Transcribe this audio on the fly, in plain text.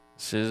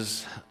This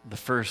is the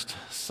first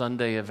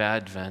Sunday of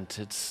Advent.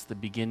 It's the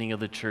beginning of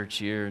the church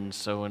year, and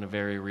so in a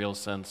very real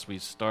sense, we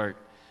start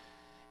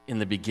in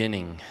the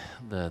beginning,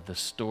 the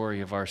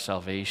story of our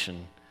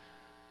salvation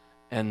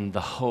and the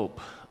hope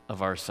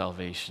of our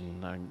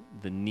salvation,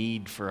 the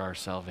need for our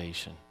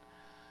salvation.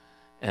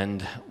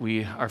 And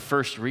our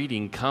first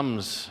reading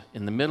comes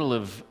in the middle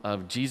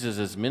of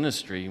Jesus'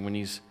 ministry when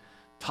he's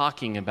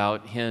talking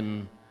about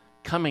him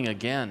coming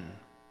again.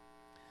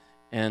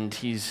 And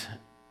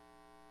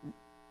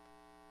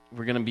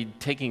we're going to be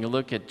taking a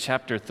look at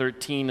chapter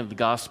 13 of the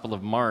Gospel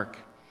of Mark,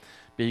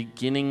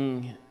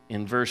 beginning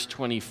in verse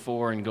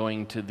 24 and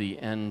going to the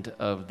end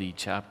of the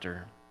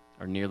chapter,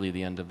 or nearly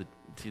the end of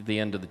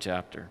the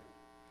chapter.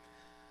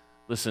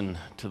 Listen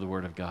to the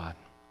word of God.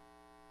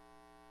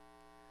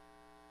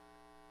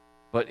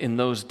 But in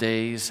those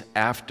days,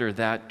 after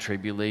that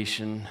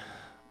tribulation,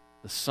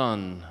 the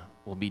sun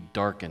will be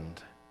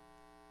darkened,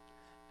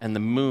 and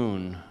the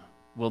moon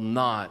will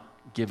not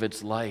give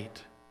its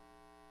light,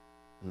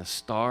 and the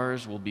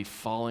stars will be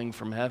falling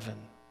from heaven,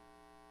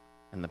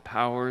 and the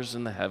powers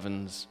in the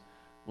heavens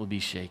will be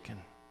shaken.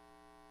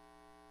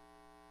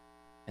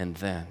 And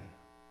then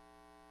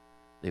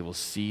they will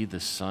see the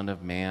Son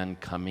of Man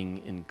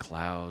coming in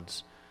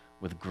clouds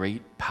with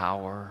great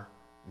power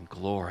and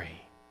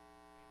glory.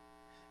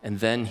 And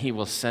then he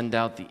will send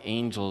out the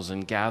angels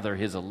and gather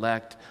his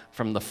elect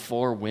from the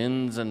four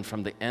winds and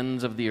from the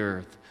ends of the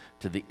earth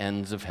to the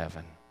ends of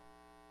heaven.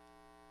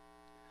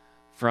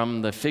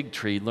 From the fig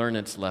tree, learn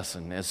its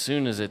lesson. As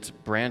soon as its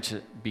branch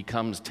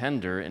becomes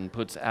tender and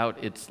puts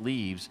out its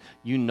leaves,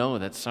 you know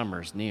that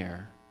summer's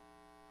near.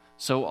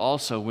 So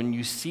also, when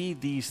you see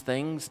these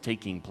things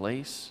taking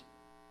place,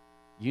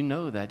 you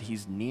know that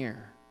he's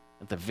near,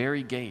 at the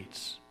very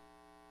gates.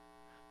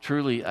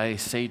 Truly, I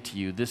say to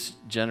you, this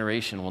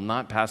generation will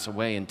not pass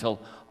away until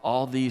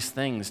all these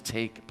things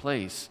take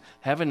place.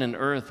 Heaven and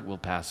earth will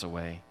pass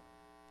away,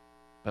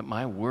 but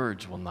my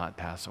words will not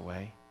pass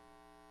away.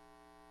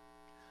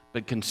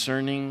 But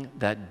concerning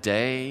that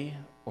day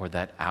or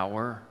that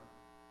hour,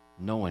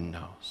 no one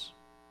knows.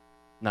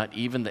 Not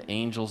even the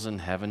angels in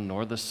heaven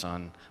nor the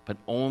Son, but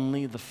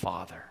only the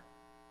Father.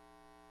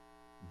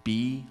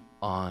 Be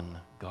on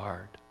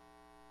guard.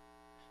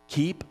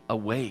 Keep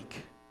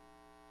awake,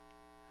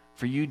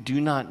 for you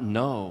do not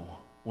know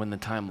when the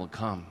time will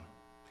come.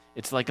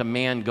 It's like a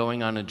man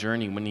going on a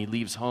journey when he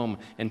leaves home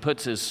and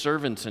puts his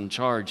servants in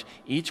charge,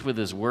 each with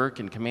his work,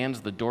 and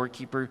commands the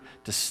doorkeeper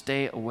to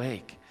stay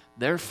awake.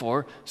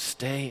 Therefore,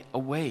 stay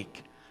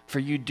awake, for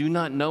you do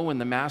not know when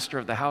the master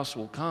of the house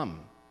will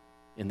come,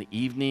 in the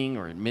evening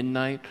or at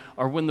midnight,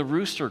 or when the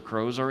rooster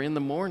crows or in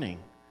the morning,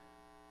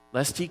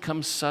 lest he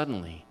come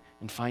suddenly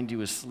and find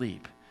you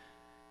asleep.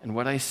 And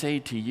what I say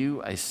to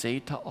you, I say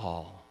to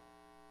all,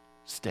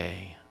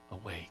 stay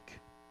awake.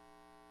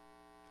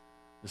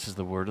 This is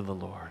the word of the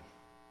Lord.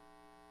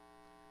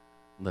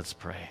 Let's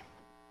pray.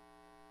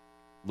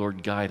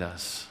 Lord, guide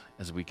us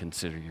as we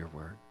consider your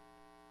word.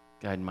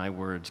 Guide my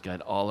words,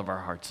 guide all of our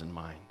hearts and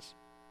minds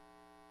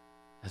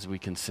as we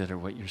consider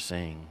what you're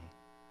saying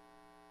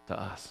to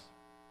us.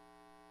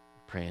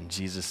 Pray in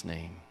Jesus'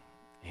 name,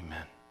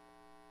 amen.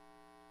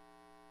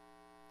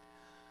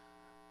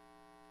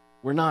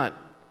 We're not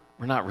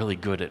really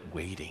good at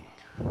waiting,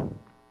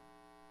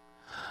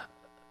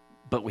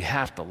 but we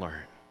have to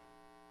learn.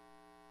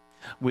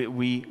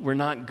 We're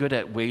not good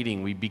at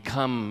waiting. We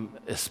become,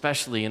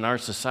 especially in our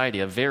society,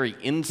 a very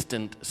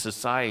instant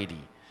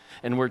society.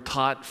 And we're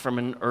taught from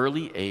an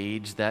early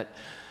age that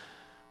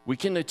we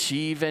can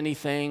achieve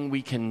anything,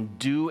 we can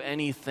do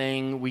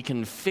anything, we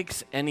can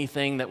fix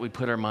anything that we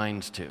put our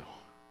minds to.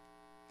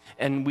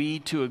 And we,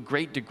 to a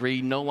great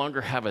degree, no longer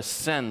have a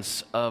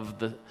sense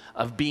of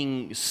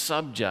being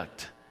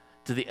subject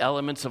to the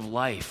elements of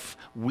life.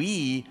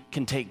 We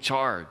can take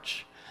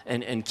charge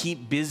and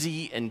keep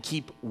busy and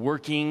keep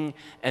working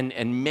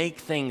and make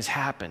things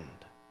happen.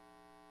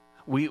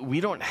 We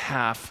don't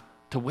have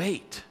to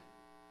wait.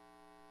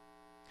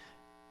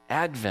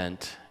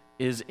 Advent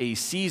is a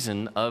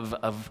season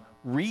of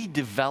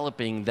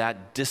redeveloping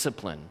that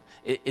discipline.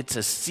 It's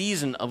a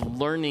season of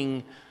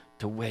learning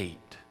to wait.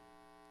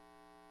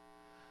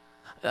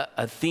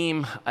 A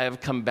theme I have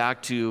come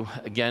back to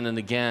again and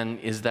again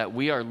is that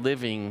we are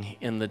living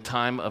in the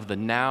time of the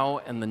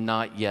now and the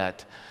not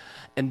yet.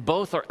 And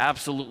both are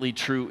absolutely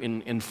true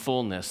in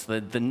fullness.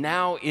 The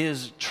now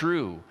is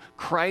true.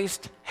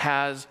 Christ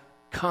has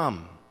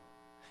come.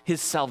 His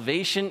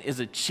salvation is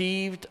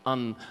achieved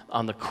on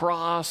the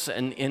cross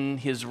and in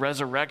his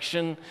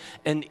resurrection,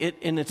 and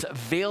it's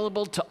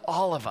available to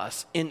all of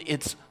us in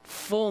its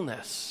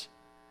fullness.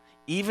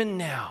 Even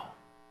now,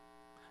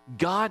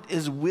 God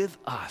is with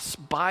us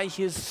by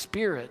his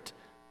Spirit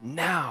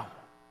now,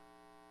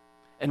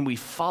 and we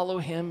follow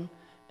him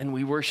and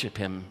we worship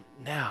him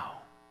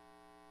now.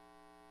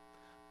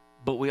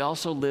 But we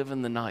also live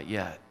in the not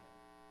yet.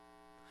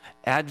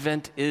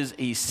 Advent is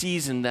a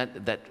season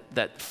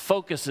that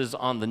focuses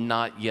on the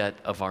not yet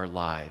of our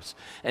lives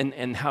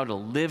and how to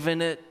live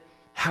in it,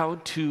 how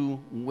to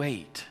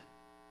wait.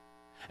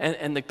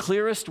 And the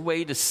clearest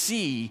way to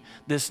see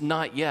this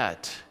not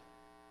yet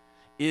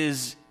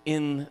is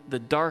in the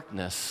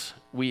darkness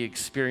we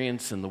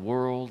experience in the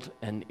world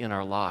and in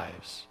our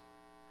lives.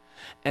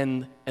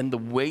 And the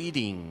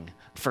waiting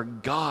for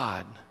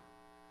God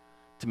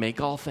to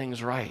make all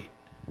things right.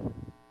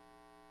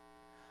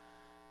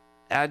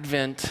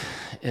 Advent,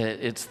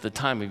 it's the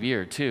time of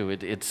year too.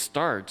 It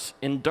starts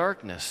in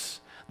darkness.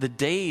 The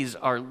days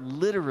are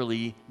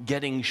literally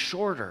getting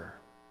shorter.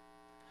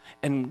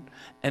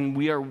 And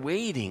we are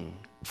waiting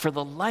for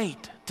the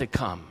light to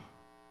come.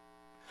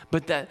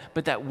 But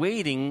that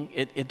waiting,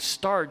 it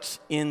starts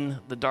in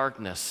the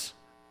darkness.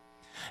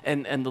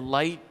 And the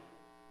light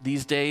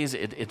these days,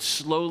 it's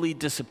slowly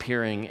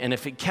disappearing. And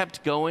if it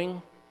kept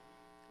going,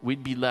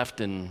 we'd be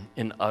left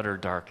in utter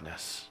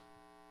darkness.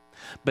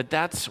 But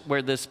that's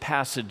where this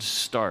passage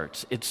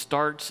starts. It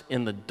starts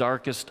in the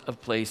darkest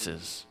of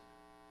places.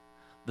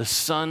 The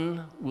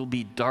sun will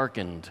be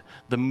darkened.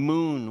 The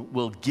moon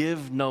will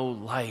give no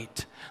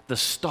light. The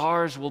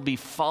stars will be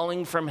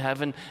falling from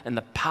heaven, and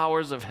the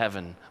powers of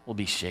heaven will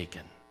be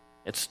shaken.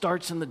 It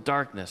starts in the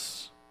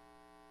darkness.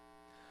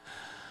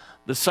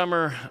 The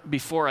summer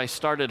before I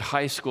started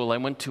high school, I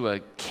went to a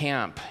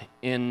camp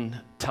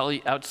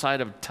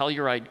outside of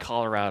Telluride,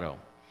 Colorado.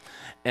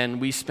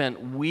 And we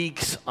spent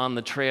weeks on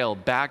the trail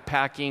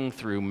backpacking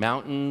through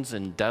mountains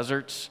and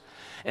deserts.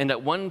 And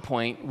at one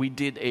point, we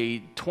did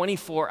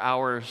 24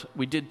 hour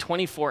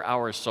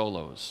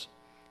solos.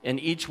 And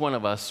each one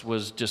of us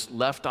was just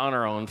left on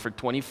our own for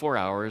 24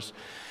 hours.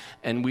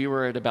 And we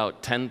were at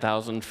about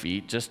 10,000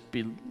 feet,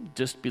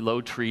 just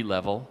below tree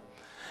level.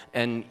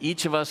 And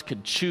each of us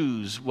could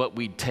choose what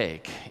we'd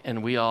take.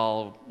 And we were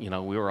all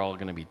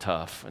going to be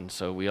tough. And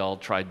so we all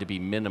tried to be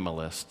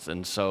minimalists.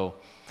 And so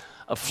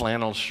a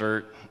flannel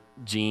shirt,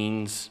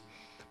 jeans,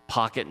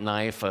 pocket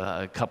knife,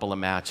 a couple of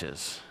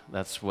matches.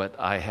 That's what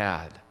I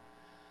had.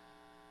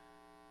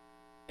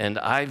 And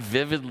I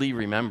vividly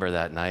remember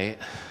that night.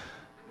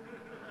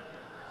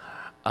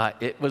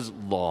 It was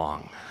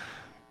long,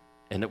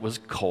 and it was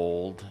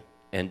cold,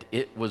 and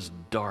it was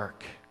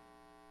dark.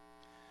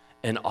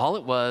 And all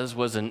it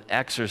was an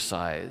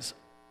exercise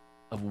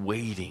of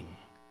waiting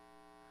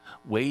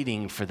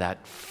for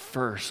that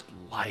first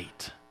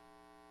light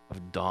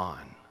of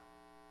dawn.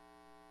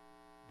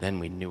 Then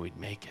we knew we'd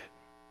make it.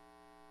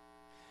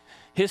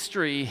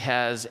 History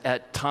has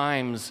at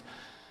times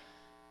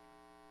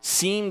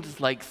seemed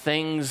like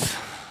it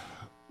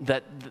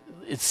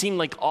seemed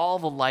like all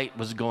the light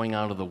was going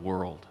out of the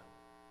world.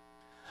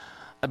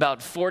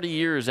 About 40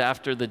 years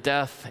after the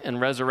death and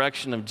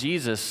resurrection of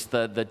Jesus,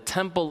 the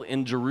temple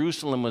in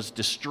Jerusalem was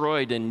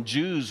destroyed and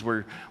Jews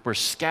were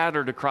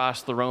scattered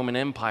across the Roman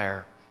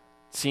Empire.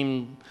 It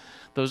seemed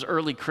those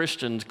early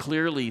Christians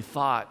clearly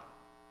thought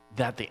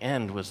that the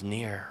end was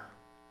near.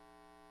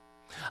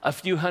 A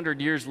few hundred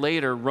years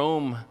later,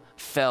 Rome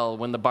fell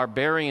when the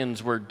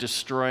barbarians were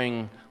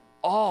destroying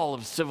all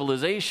of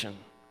civilization.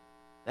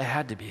 That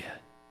had to be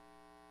it.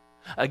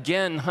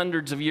 Again,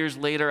 hundreds of years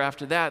later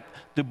after that,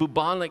 the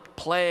bubonic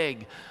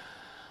plague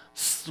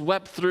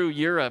swept through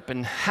Europe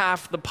and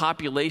half the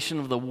population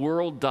of the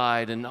world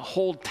died and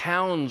whole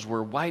towns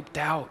were wiped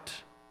out.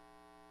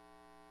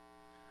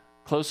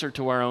 Closer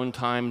to our own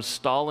times,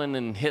 Stalin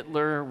and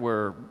Hitler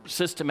were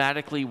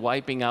systematically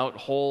wiping out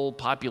whole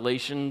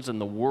populations,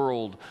 and the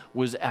world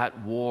was at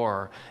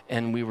war,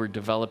 and we were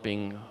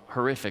developing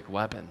horrific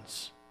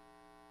weapons.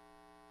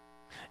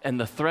 And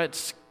the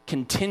threats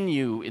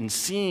continue and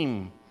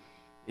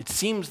it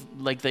seems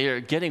like they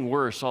are getting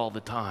worse all the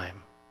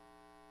time.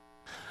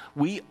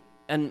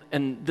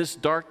 And this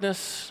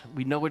darkness,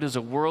 we know it as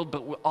a world,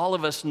 but all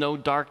of us know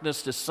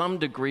darkness to some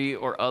degree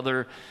or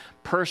other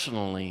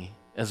personally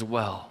as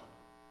well.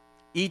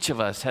 Each of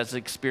us has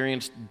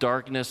experienced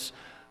darkness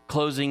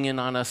closing in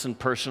on us in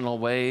personal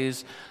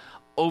ways,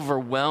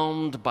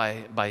 overwhelmed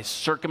by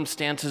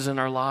circumstances in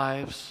our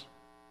lives.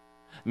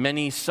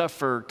 Many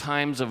suffer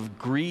times of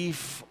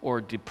grief or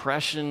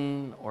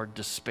depression or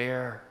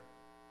despair.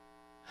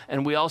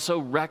 And we also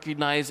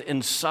recognize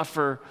and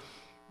suffer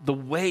the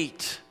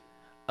weight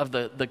of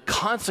the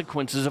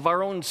consequences of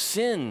our own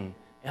sin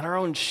and our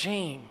own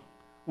shame.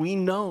 We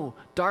know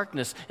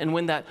darkness. And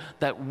when that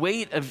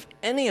weight of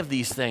any of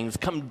these things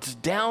comes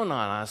down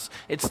on us,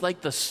 it's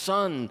like the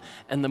sun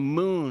and the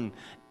moon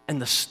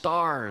and the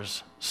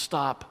stars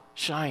stop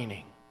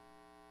shining.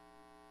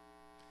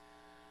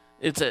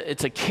 It's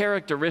a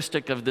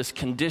characteristic of this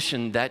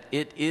condition that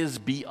it is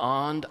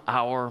beyond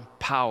our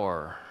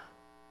power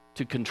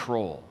to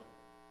control.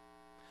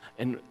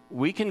 And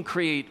we can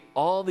create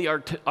all the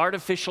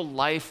artificial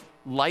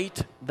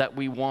light that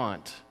we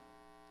want,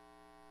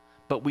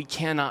 but we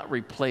cannot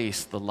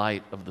replace the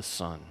light of the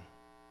sun.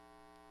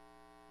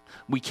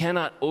 We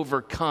cannot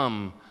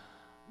overcome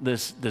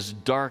this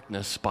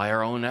darkness by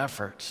our own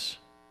efforts.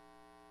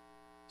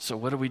 So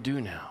what do we do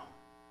now?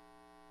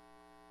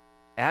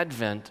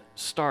 Advent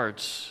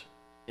starts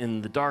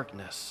in the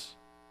darkness.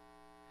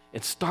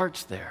 It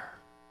starts there,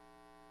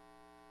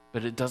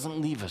 but it doesn't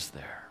leave us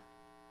there.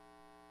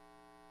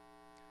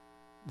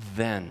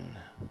 Then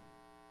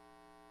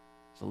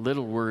It's a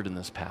little word in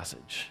this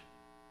passage.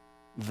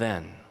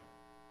 Then.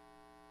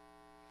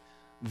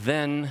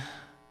 Then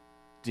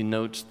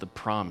denotes the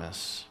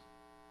promise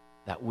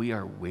that we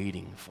are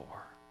waiting for.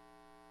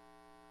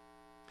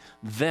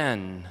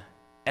 Then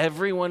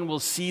everyone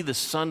will see the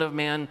Son of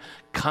Man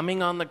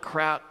coming on the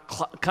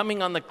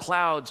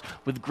clouds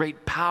with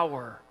great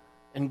power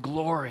and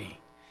glory.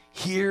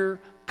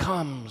 Here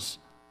comes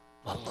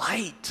the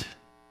light.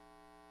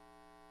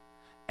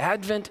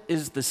 Advent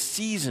is the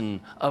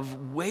season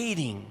of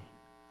waiting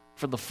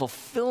for the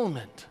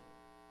fulfillment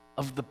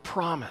of the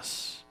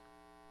promise,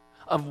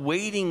 of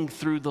waiting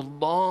through the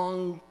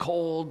long,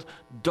 cold,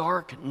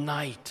 dark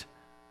night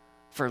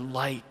for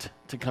light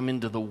to come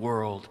into the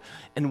world.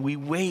 And we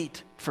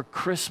wait for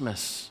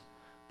Christmas,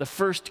 the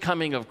first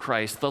coming of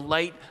Christ, the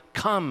light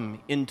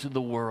come into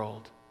the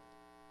world.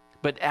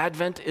 But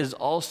Advent is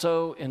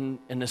also and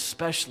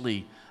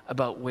especially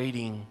about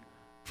waiting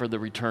for the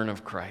return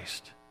of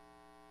Christ,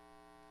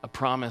 a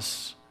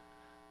promise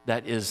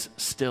that is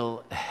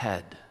still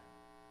ahead.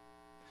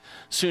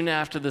 Soon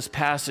after this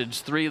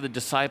passage, 3 of the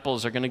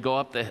disciples are going to go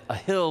up a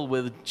hill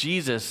with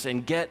Jesus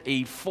and get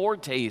a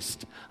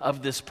foretaste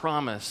of this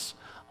promise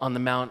on the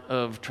Mount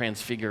of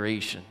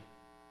Transfiguration.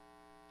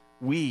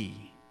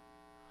 We,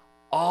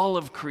 all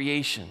of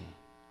creation,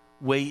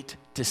 wait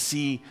to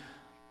see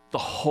the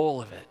whole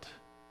of it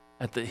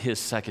at his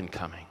second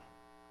coming,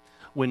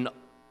 when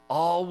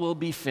all will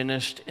be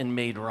finished and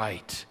made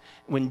right,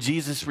 when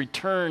Jesus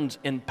returns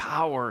in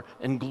power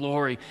and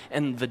glory,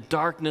 and the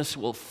darkness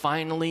will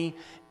finally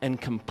and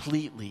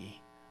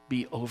completely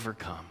be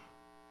overcome.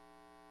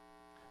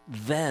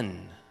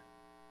 Then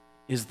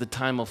is the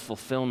time of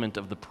fulfillment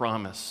of the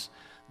promise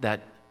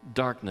that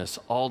darkness,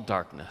 all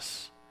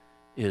darkness,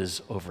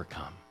 is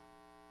overcome.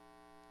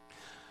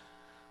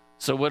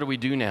 So what do we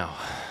do now?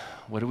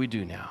 What do we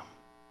do now?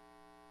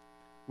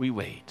 We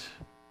wait.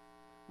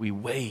 We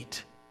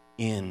wait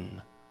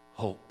in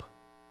hope.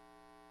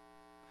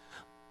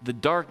 The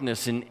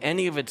darkness in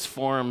any of its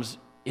forms,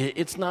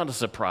 it's not a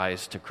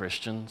surprise to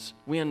Christians.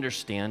 We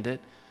understand it,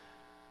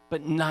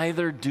 but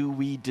neither do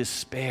we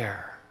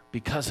despair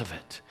because of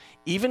it.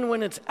 Even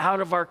when it's out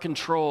of our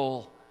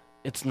control,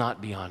 it's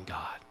not beyond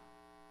God.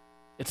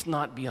 It's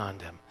not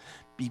beyond Him.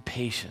 Be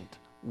patient.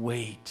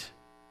 Wait.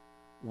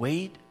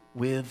 Wait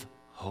with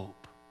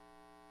hope.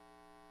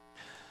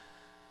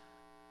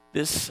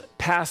 This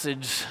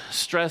passage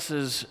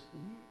stresses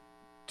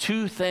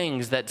 2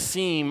 things that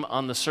seem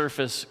on the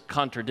surface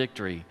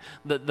contradictory.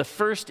 The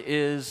first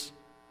is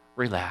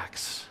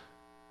relax.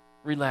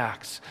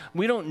 Relax.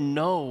 We don't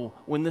know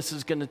when this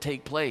is going to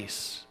take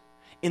place.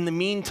 In the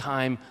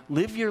meantime,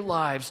 live your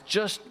lives,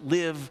 just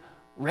live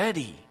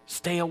ready.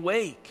 Stay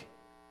awake.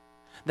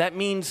 That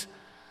means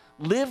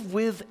live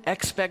with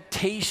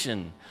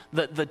expectation,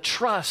 the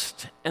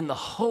trust and the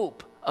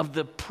hope of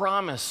the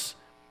promise,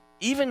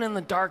 even in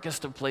the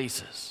darkest of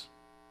places.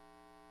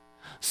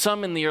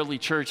 Some in the early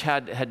church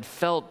had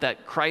felt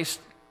that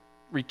Christ's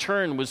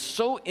return was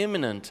so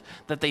imminent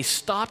that they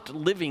stopped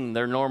living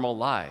their normal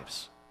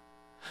lives.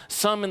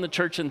 Some in the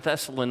church in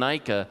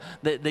Thessalonica,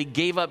 they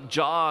gave up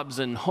jobs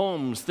and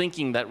homes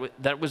thinking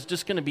that was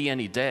just going to be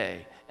any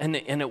day, and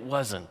it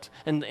wasn't.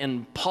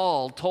 And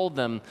Paul told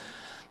them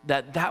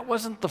that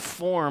wasn't the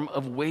form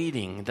of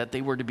waiting that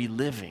they were to be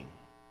living.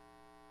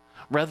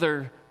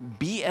 Rather,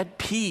 be at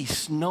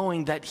peace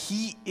knowing that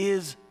He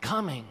is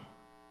coming.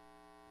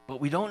 But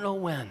we don't know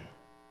when.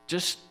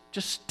 Just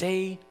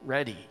stay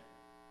ready.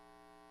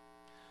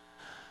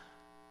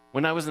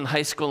 When I was in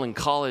high school and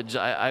college,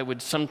 I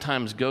would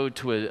sometimes go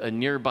to a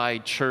nearby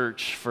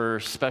church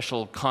for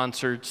special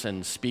concerts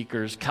and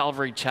speakers.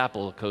 Calvary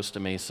Chapel, Costa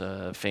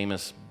Mesa, a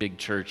famous big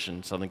church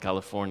in Southern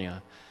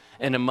California.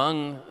 And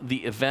among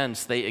the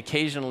events, they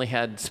occasionally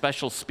had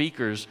special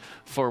speakers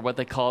for what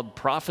they called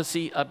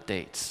prophecy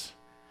updates.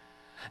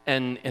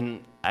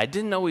 And I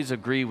didn't always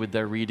agree with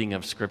their reading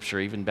of Scripture,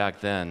 even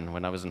back then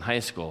when I was in high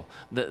school.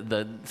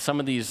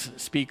 Some of these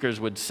speakers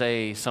would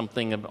say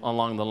something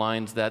along the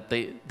lines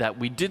that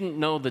we didn't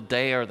know the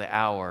day or the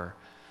hour,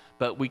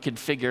 but we could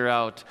figure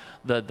out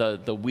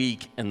the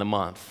week and the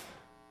month.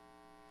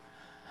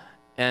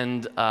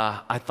 And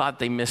I thought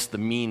they missed the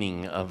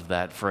meaning of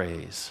that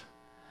phrase.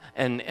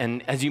 And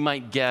as you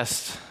might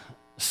guess,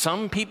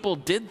 some people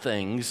did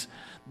things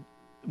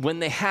when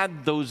they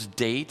had those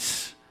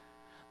dates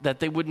that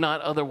they would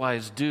not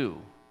otherwise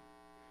do.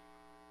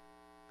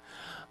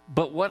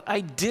 But what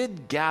I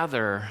did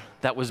gather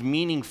that was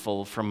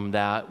meaningful from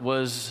that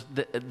was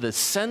the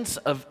sense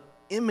of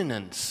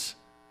imminence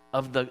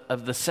of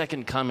the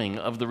second coming,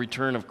 of the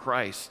return of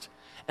Christ,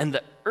 and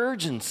the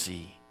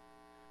urgency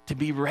to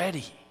be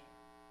ready.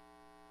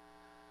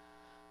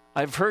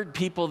 I've heard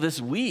people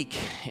this week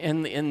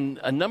and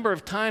a number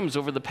of times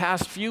over the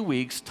past few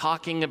weeks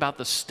talking about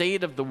the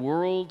state of the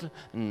world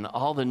and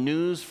all the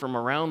news from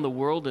around the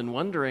world and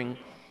wondering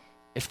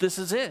if this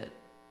is it.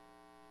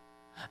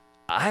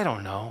 I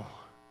don't know.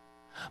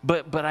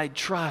 But I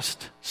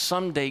trust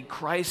someday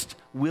Christ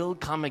will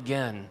come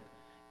again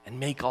and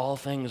make all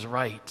things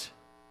right.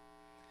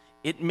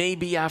 It may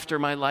be after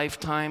my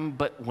lifetime,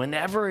 but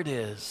whenever it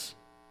is,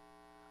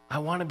 I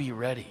want to be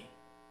ready.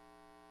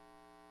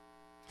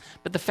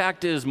 But the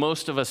fact is,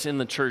 most of us in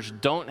the church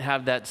don't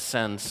have that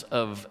sense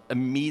of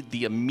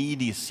the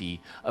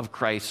immediacy of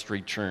Christ's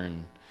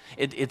return.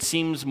 It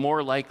seems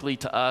more likely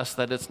to us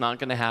that it's not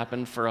going to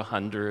happen for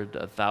 100,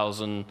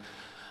 1,000,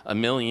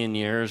 1,000,000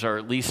 years, or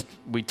at least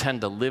we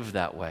tend to live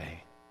that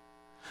way.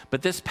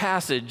 But this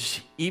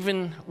passage,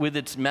 even with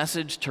its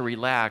message to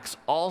relax,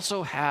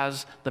 also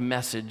has the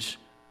message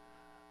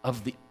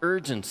of the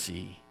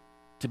urgency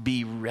to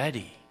be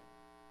ready,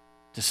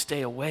 to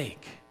stay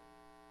awake.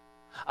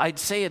 I'd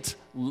say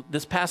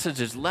this passage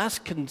is less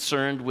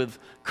concerned with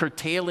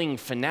curtailing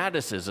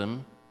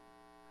fanaticism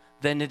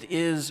than it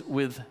is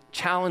with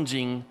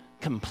challenging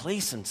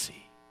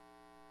complacency.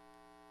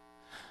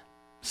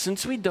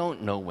 Since we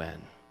don't know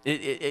when,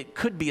 it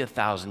could be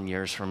 1,000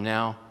 years from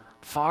now,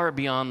 far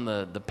beyond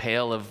the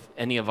pale of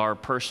any of our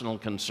personal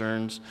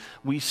concerns,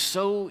 we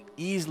so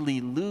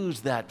easily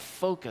lose that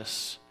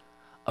focus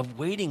of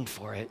waiting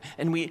for it,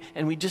 and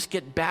we just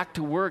get back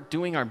to work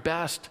doing our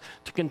best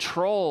to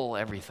control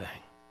everything.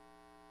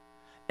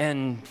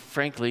 And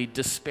frankly,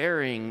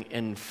 despairing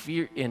and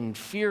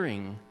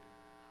fearing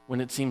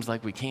when it seems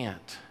like we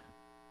can't.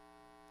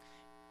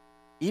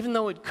 Even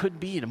though it could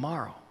be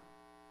tomorrow.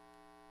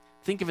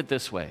 Think of it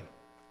this way.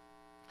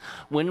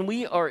 When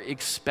we are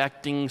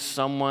expecting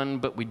someone,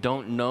 but we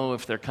don't know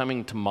if they're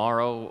coming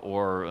tomorrow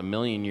or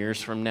 1,000,000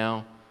 years from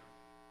now,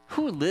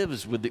 who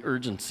lives with the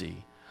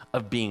urgency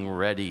of being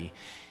ready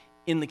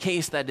in the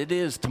case that it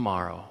is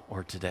tomorrow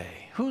or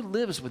today? Who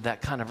lives with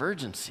that kind of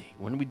urgency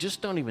when we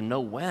just don't even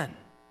know when?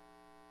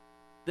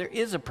 There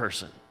is a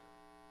person.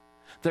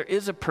 There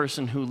is a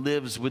person who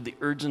lives with the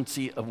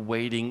urgency of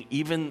waiting,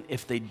 even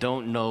if they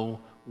don't know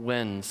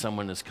when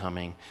someone is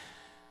coming.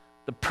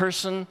 The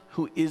person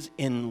who is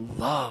in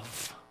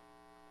love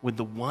with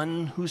the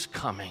one who's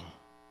coming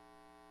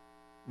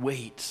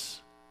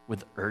waits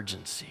with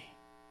urgency.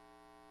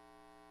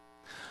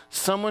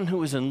 Someone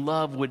who is in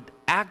love would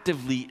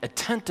actively,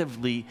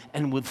 attentively,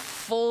 and with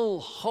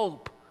full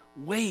hope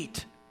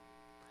wait.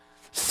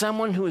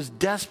 Someone who is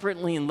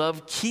desperately in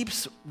love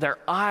keeps their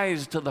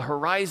eyes to the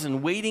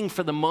horizon, waiting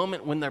for the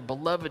moment when their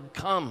beloved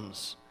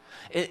comes.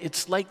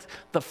 It's like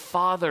the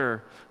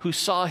father who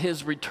saw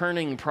his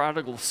returning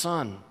prodigal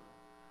son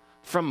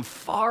from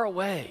far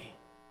away,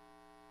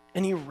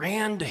 and he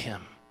ran to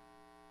him.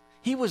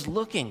 He was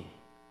looking.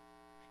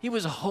 He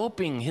was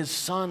hoping his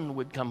son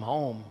would come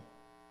home.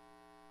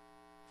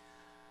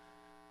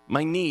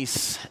 My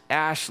niece,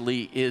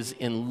 Ashley, is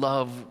in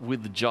love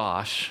with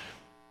Josh.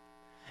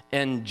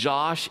 And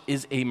Josh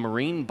is a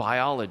marine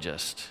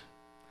biologist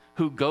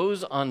who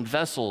goes on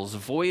vessels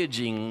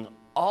voyaging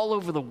all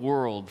over the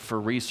world for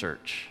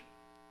research.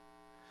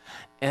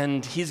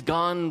 And he's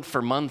gone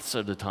for months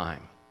at a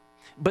time.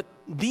 But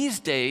these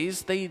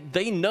days,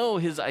 they know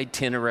his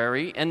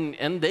itinerary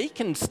and they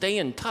can stay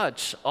in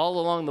touch all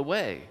along the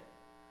way.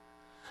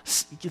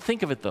 You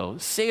think of it though,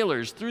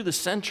 sailors through the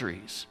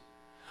centuries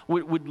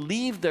would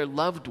leave their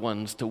loved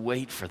ones to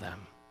wait for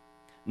them,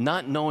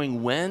 not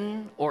knowing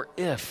when or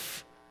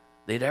if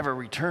they'd ever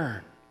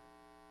return.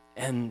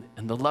 And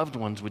the loved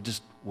ones would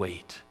just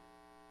wait.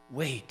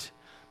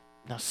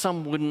 Now,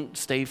 some wouldn't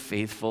stay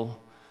faithful.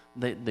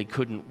 They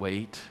couldn't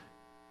wait.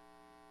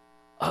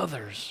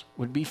 Others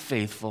would be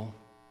faithful.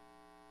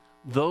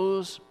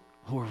 Those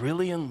who were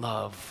really in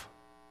love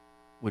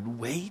would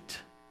wait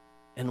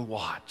and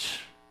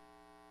watch.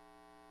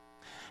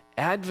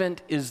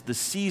 Advent is the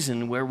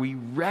season where we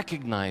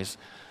recognize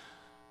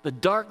the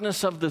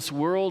darkness of this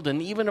world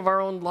and even of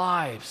our own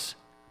lives,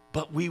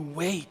 but we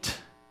wait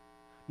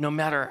no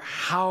matter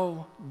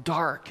how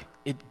dark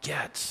it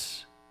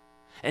gets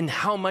and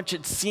how much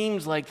it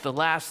seems like the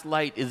last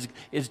light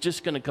is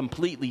just going to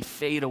completely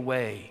fade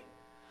away.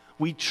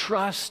 We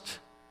trust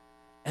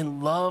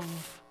and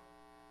love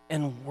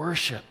and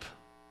worship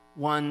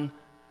one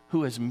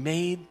who has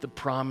made the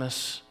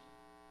promise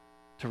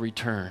to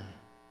return.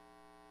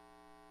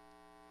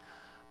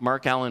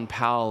 Mark Allen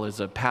Powell is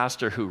a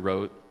pastor who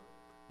wrote,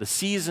 "The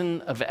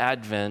season of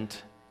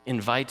Advent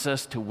invites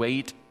us to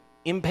wait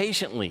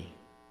impatiently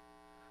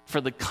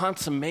for the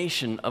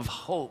consummation of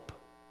hope,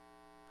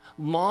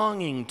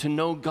 longing to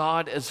know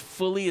God as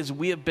fully as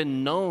we have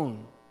been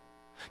known,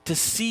 to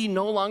see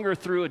no longer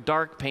through a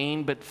dark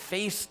pane, but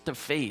face to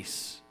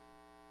face,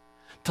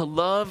 to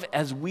love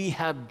as we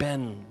have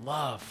been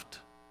loved,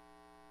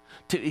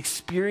 to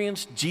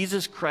experience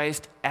Jesus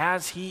Christ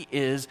as he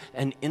is,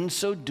 and in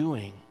so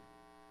doing,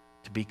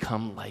 to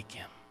become like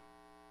him."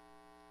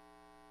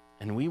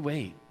 And we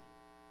wait.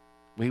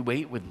 We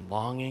wait with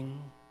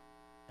longing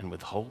and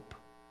with hope.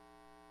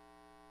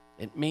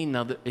 It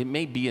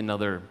may be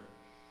another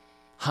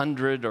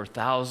 100 or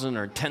 1,000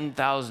 or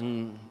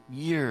 10,000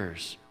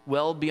 years,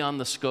 well beyond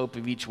the scope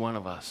of each one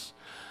of us.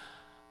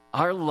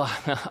 Our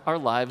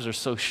lives are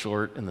so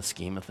short in the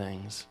scheme of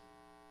things.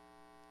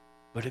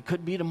 But it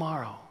could be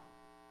tomorrow.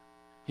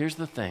 Here's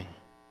the thing.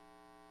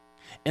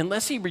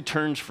 Unless he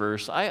returns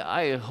first,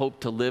 I hope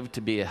to live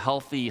to be a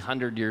healthy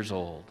 100 years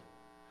old.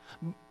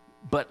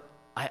 but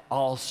I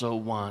also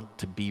want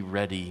to be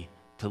ready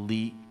to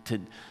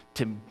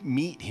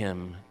meet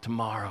him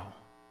tomorrow.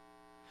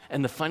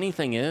 And the funny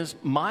thing is,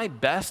 my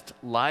best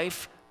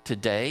life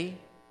today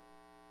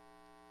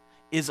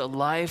is a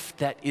life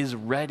that is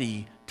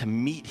ready to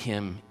meet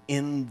him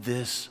in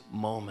this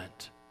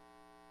moment,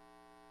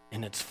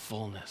 in its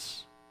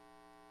fullness,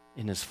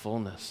 in his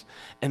fullness.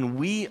 And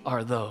we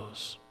are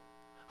those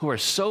who are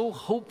so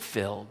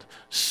hope-filled,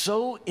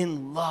 so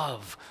in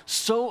love,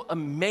 so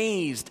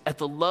amazed at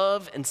the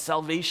love and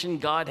salvation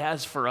God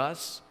has for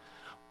us.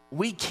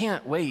 We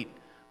can't wait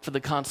for the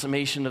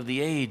consummation of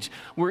the age.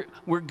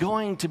 We're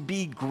going to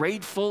be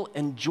grateful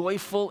and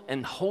joyful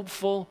and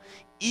hopeful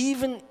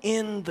even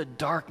in the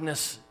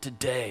darkness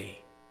today.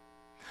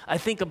 I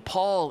think of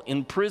Paul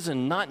in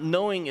prison, not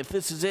knowing if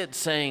this is it,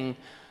 saying,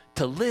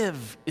 to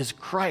live is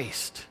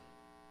Christ,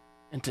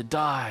 and to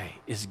die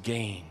is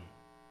gain.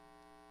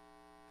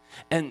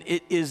 And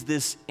it is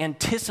this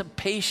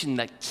anticipation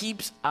that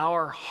keeps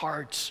our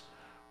hearts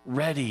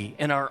ready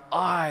and our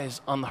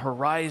eyes on the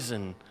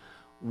horizon,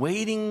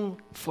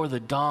 waiting for the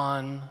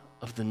dawn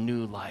of the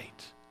new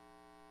light.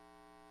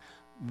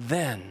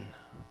 Then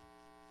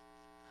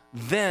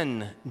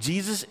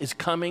Jesus is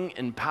coming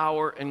in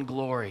power and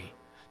glory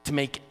to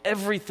make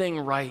everything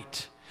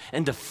right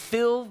and to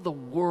fill the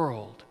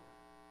world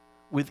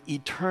with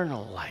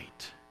eternal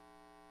light.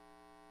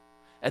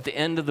 At the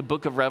end of the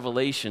book of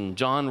Revelation,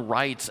 John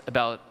writes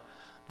about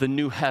the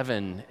new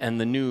heaven and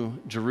the new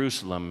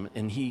Jerusalem,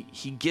 and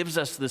he gives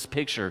us this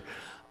picture.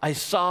 I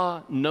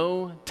saw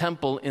no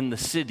temple in the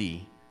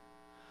city,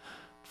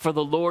 for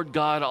the Lord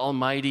God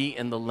Almighty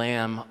and the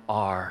Lamb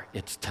are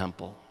its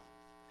temple.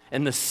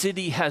 And the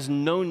city has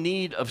no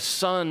need of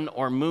sun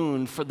or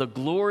moon, for the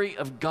glory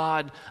of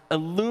God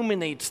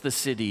illuminates the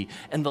city,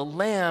 and the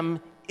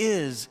Lamb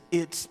is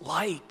its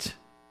light.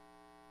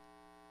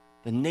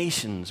 The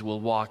nations will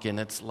walk in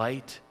its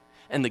light,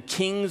 and the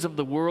kings of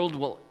the world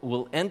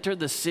will enter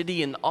the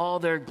city in all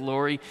their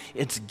glory.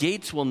 Its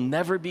gates will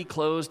never be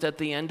closed at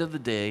the end of the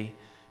day,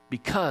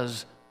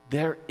 because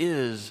there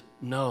is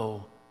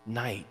no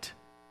night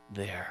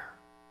there.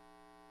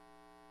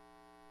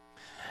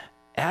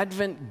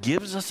 Advent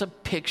gives us a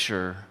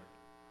picture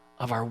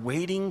of our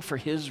waiting for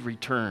his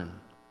return.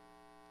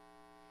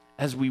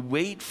 As we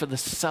wait for the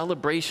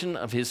celebration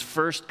of his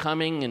first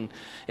coming, and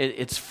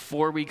it's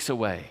 4 weeks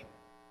away.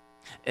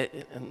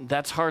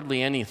 That's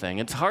hardly anything.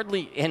 It's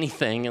hardly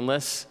anything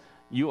unless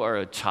you are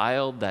a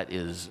child that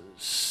is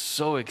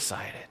so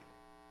excited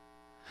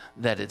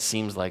that it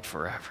seems like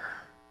forever.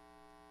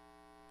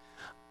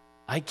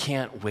 I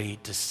can't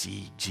wait to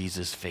see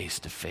Jesus face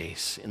to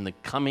face in the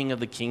coming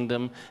of the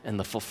kingdom and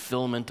the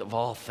fulfillment of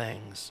all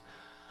things.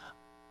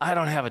 I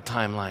don't have a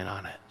timeline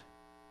on it.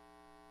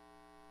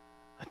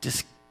 I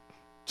just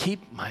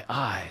keep my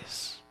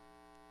eyes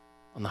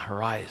on the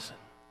horizon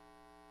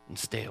and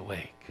stay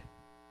awake.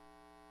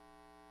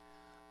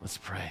 Let's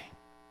pray.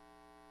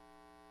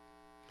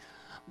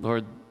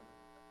 Lord,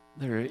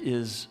 there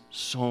is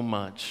so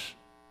much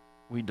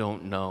we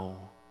don't know,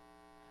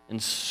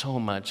 and so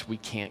much we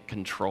can't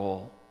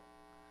control.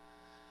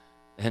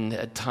 And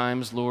at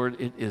times, Lord,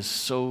 it is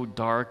so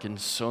dark in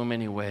so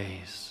many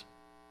ways.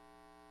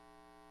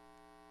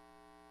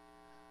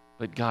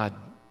 But God,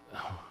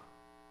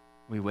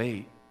 we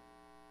wait.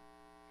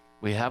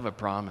 We have a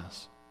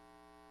promise.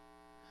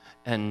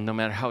 And no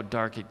matter how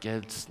dark it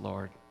gets,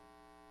 Lord,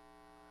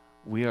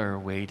 we are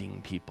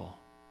waiting people.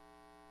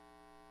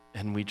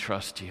 And we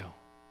trust you.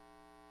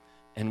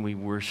 And we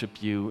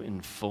worship you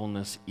in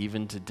fullness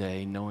even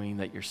today, knowing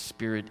that your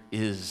Spirit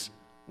is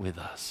with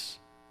us.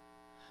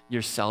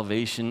 Your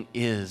salvation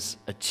is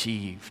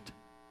achieved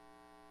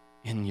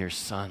in your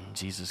Son,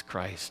 Jesus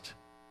Christ,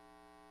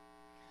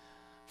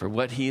 for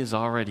what he has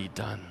already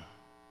done.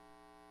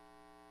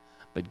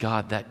 But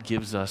God, that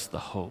gives us the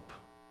hope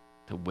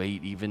to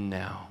wait even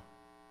now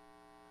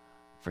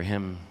for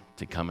him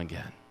to come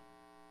again.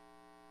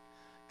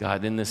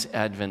 God, in this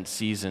Advent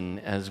season,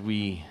 as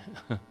we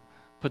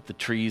put the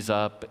trees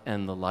up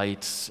and the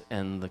lights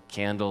and the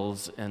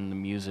candles and the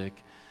music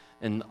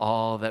and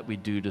all that we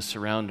do to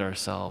surround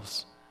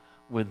ourselves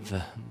with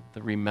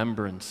the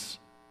remembrance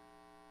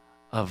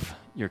of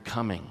your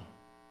coming,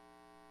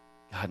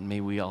 God,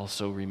 may we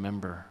also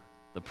remember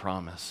the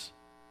promise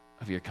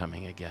of your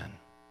coming again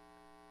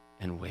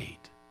and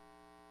wait.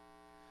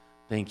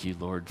 Thank you,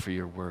 Lord, for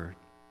your word.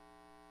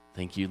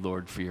 Thank you,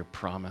 Lord, for your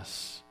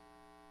promise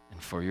and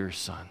for your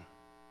Son.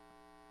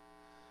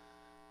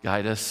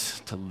 Guide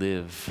us to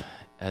live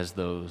as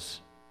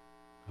those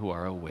who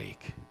are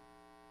awake.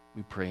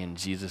 We pray in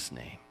Jesus'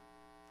 name.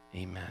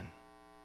 Amen.